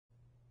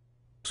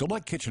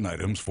Select kitchen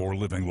items for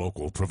Living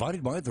Local,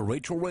 provided by The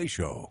Rachel Ray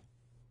Show.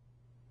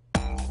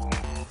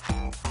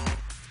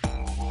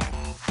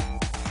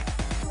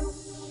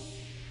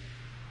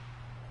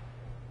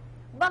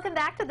 Welcome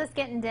back to the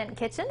Skint and Dent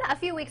Kitchen. A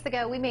few weeks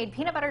ago, we made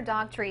peanut butter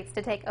dog treats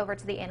to take over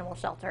to the animal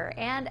shelter.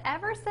 And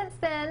ever since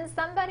then,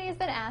 somebody's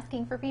been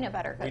asking for peanut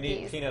butter cookies.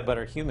 We need peanut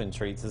butter human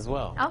treats as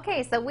well.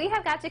 Okay, so we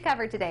have got you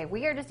covered today.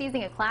 We are just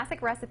using a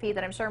classic recipe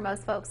that I'm sure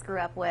most folks grew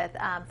up with.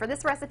 For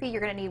this recipe,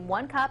 you're going to need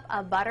 1 cup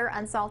of butter,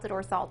 unsalted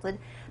or salted.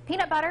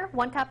 Peanut butter,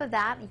 1 cup of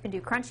that. You can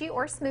do crunchy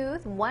or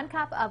smooth. 1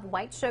 cup of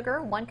white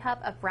sugar, 1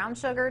 cup of brown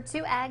sugar,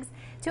 2 eggs,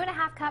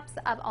 2½ cups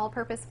of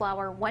all-purpose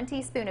flour, 1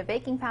 teaspoon of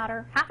baking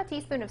powder, ½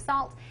 teaspoon of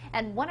salt,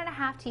 and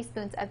 1½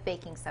 teaspoons of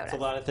baking soda. That's a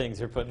lot of things.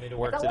 You're putting me to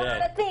work today. That's a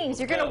lot of things.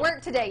 You're going to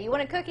work today. You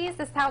want cookies?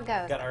 This is how it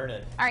goes. Got to earn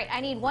it. All right, I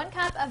need 1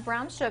 cup of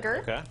brown sugar.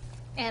 Okay.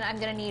 And I'm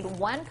going to need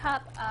 1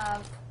 cup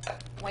of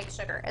white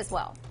sugar as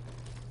well.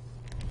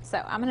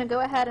 So I'm going to go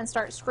ahead and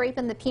start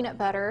scraping the peanut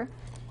butter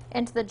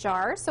into the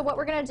jar. So what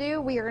we're going to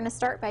do, we are going to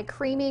start by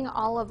creaming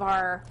all of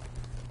our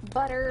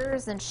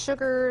butters and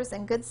sugars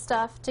and good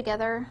stuff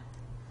together.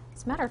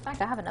 As a matter of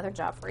fact, I have another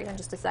job for you in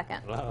just a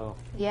second. Uh-oh.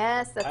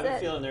 Yes, that's it. I have a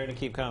feeling they're going to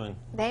keep coming.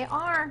 They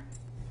are.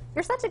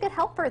 You're such a good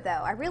helper, though.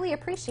 I really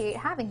appreciate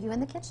having you in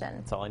the kitchen.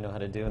 That's all I know how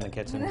to do in the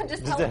kitchen.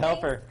 just a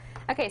helper.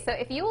 Okay, so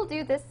if you will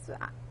do this,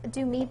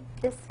 do me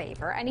this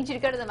favor. I need you to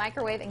go to the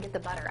microwave and get the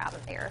butter out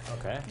of there.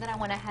 Okay. Then I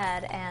went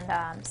ahead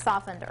and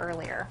softened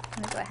earlier. I'm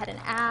going to go ahead and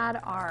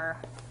add our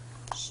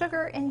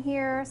sugar in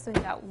here. So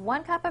we've got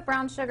 1 cup of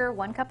brown sugar,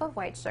 1 cup of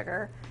white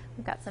sugar.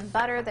 We've got some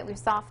butter that we've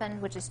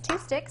softened, which is 2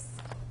 sticks.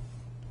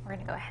 We're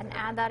going to go ahead and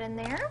add that in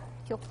there.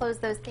 You'll close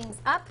those things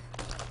up.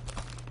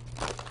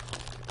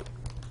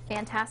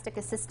 Fantastic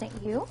assistant,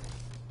 you.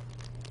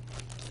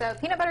 So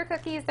peanut butter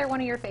cookies, they're one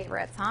of your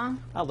favorites, huh?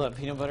 I love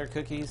peanut butter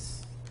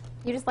cookies.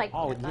 You just like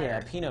peanut butter. Oh,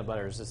 yeah, peanut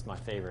butter is just my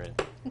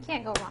favorite. You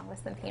can't go wrong with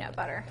some peanut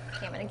butter.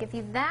 Okay, I'm going to give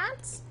you that.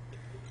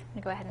 I'm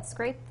going to go ahead and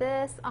scrape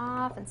this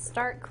off and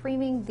start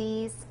creaming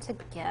these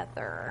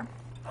together.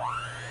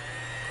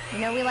 You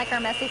know we like our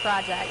messy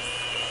projects.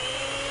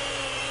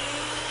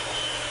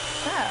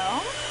 So,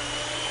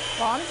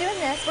 while I'm doing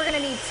this, we're going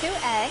to need 2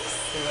 eggs.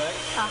 2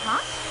 eggs? Uh-huh.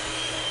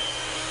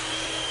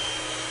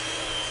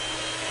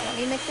 Let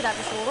me mix it up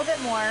just a little bit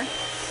more.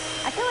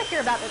 I feel like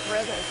you're about to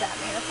throw those at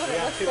me. That's what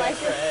it looks like. 2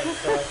 extra eggs,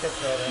 so I could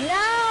throw them.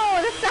 No,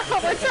 that's not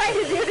what we're trying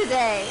to do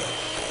today.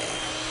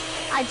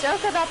 I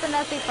joke about the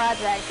messy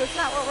project. That's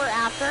not what we're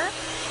after.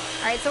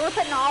 All right, so we're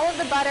putting all of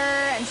the butter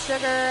and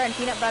sugar and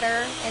peanut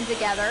butter in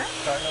together.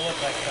 Starting to look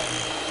like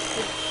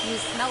something. You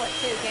smell it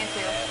too, can't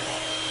you?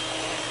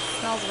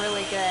 Smells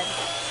really good.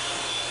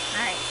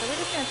 All right, so we're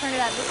just going to turn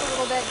it up just a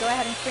little bit. Go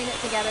ahead and cream it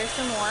together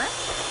some more.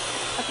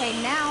 Okay,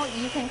 now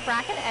you can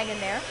crack an egg in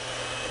there.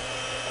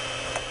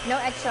 No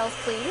eggshells,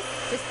 please.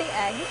 Just the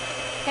egg.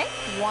 Okay,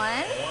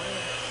 1.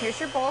 Here's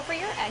your bowl for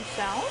your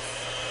eggshells.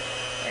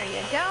 There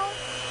you go.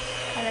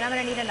 And then I'm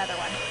going to need another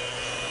one.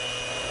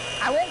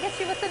 I won't get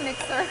you with the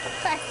mixer.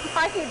 I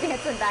saw you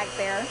dancing back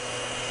there.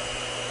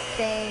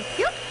 Thank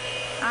you.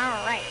 All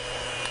right.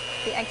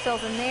 The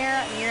eggshells in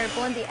there. And you're going to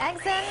blend the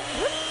eggs in.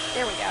 Whoop,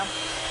 there we go.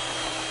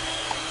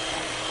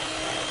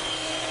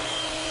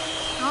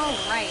 All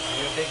right.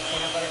 Are you a big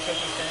peanut butter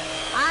cookie fan?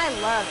 I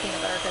love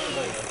peanut butter cookies.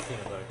 Everybody loves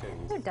peanut butter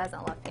cookies. Who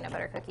doesn't love peanut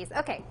butter cookies?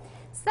 Okay,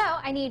 so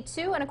I need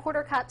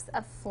 2¼ cups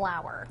of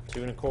flour.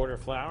 2¼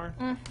 flour?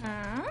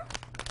 Mm-hmm. So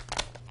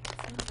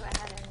I'm going to go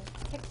ahead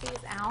and pick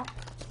these out.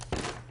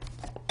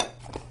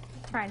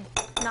 Try and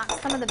knock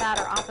some of the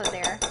batter off of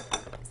there.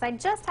 Because I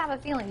just have a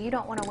feeling you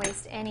don't want to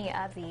waste any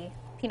of the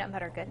peanut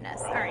butter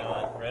goodness. All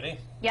right. Ready?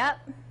 Yep.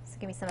 So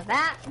give me some of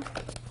that.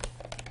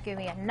 Give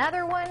me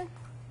another one.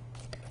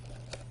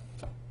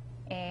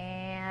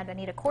 And I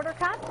need ¼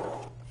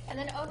 cup. And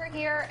then over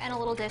here in a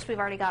little dish, we've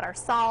already got our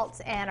salt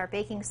and our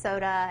baking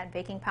soda and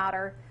baking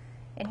powder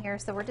in here.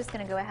 So we're just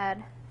going to go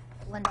ahead,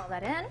 blend all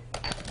that in,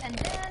 and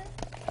then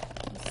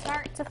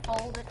start to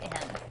fold it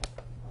in.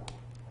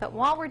 But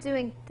while we're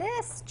doing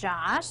this,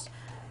 Josh,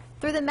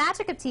 through the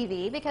magic of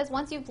TV, because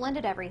once you've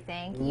blended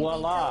everything, you need to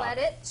let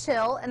it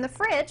chill in the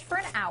fridge for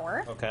an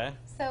hour. Okay.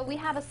 So we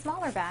have a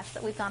smaller batch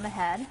that we've gone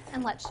ahead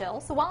and let chill.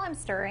 So while I'm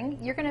stirring,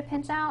 you're going to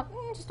pinch out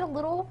just a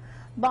little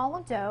ball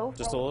of dough.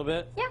 Just a little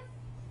bit? Yeah.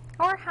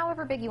 Or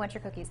however big you want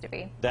your cookies to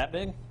be. That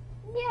big?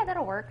 Yeah,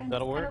 that'll work. And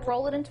that'll work? Kind of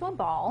roll it into a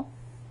ball.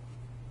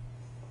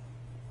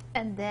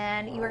 And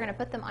then you are going to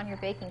put them on your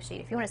baking sheet.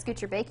 If you want to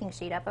scoot your baking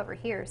sheet up over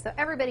here so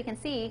everybody can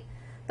see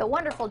the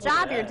wonderful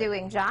job you're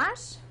doing,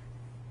 Josh.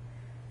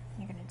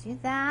 You're going to do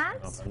that.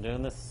 I'm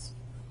doing this.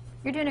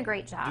 You're doing a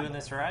great job. Doing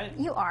this right?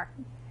 You are.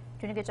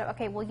 Doing a good job.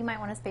 Okay, well, you might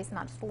want to space them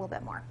out just a little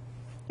bit more.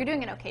 You're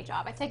doing an okay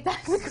job. I take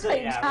back the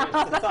great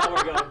job. That's all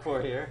we're going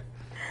for here.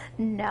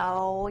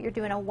 No, you're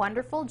doing a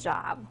wonderful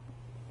job.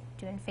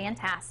 Doing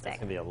fantastic. That's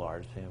going to be a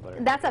large peanut butter.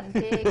 That's a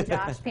big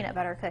Josh peanut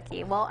butter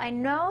cookie. Well, I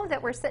know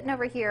that we're sitting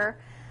over here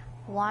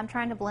while I'm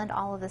trying to blend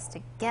all of this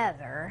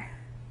together.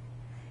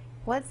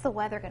 What's the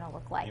weather going to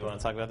look like? You want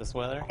to talk about this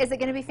weather? Is it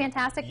going to be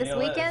fantastic this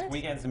weekend? This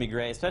weekend's going to be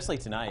great, especially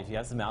tonight. If you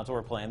have some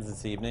outdoor plans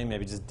this evening,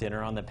 maybe just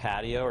dinner on the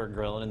patio or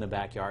grilling in the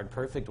backyard.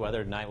 Perfect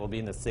weather tonight. We'll be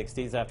in the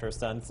 60s after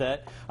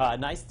sunset.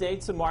 Nice day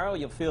tomorrow.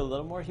 You'll feel a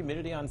little more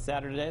humidity on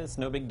Saturday. That's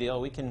no big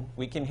deal. We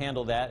can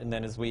handle that. And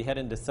then as we head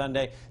into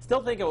Sunday,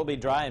 still think it will be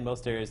dry in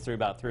most areas through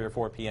about 3 or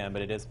 4 p.m.,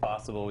 but it is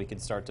possible we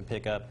could start to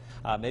pick up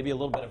maybe a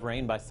little bit of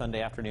rain by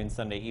Sunday afternoon,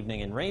 Sunday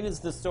evening. And rain is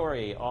the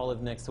story all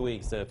of next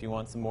week. So if you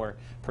want some more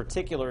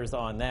particulars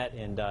on that,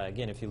 and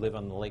again, if you live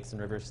on the lakes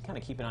and rivers, just kind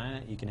of keep an eye on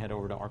it. You can head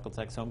over to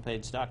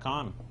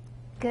arcltechshomepage.com.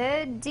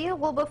 Good deal.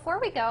 Well, before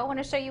we go, I want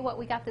to show you what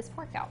we got this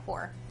fork out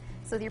for.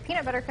 So with your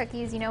peanut butter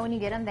cookies, you know when you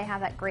get them, they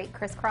have that great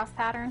crisscross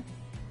pattern.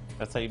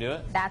 That's how you do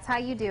it? That's how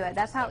you do it.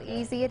 That's how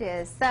easy it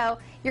is. So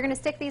you're going to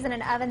stick these in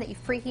an oven that you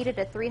preheated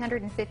to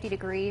 350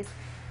 degrees.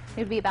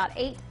 It would be about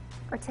 8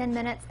 or 10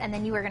 minutes, and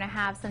then you are going to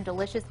have some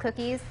delicious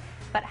cookies.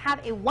 But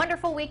have a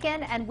wonderful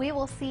weekend, and we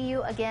will see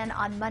you again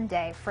on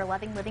Monday for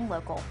Loving Living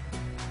Local.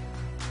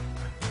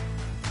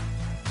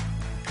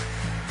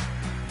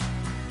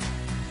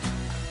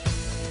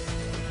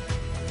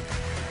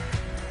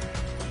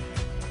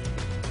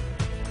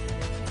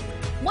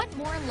 Want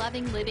more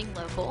Loving Living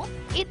Local?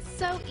 It's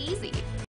so easy.